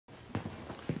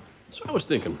So I was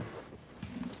thinking,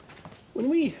 when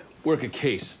we work a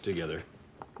case together,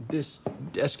 this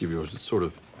desk of yours is sort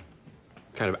of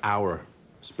kind of our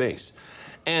space.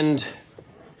 And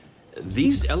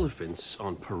these elephants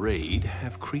on parade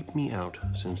have creeped me out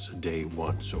since day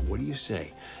one. So what do you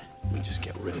say we just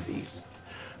get rid of these?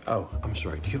 Oh, I'm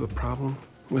sorry, do you have a problem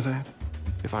with that?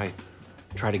 If I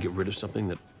try to get rid of something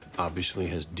that obviously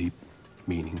has deep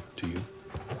meaning to you?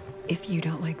 If you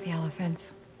don't like the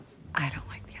elephants, I don't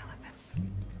like the elephants.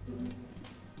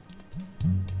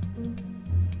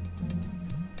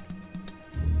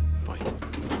 Fine.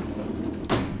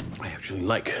 I actually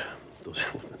like those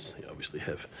elephants. They obviously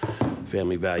have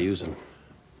family values, and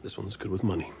this one's good with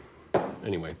money.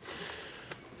 Anyway,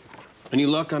 any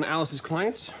luck on Alice's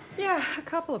clients? Yeah, a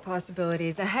couple of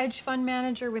possibilities. A hedge fund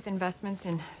manager with investments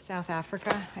in South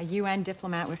Africa, a UN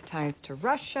diplomat with ties to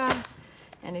Russia,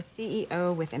 and a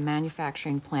CEO with a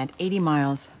manufacturing plant 80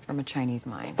 miles from a Chinese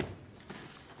mine. I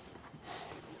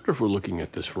wonder if we're looking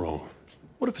at this wrong.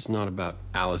 What if it's not about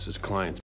Alice's clients?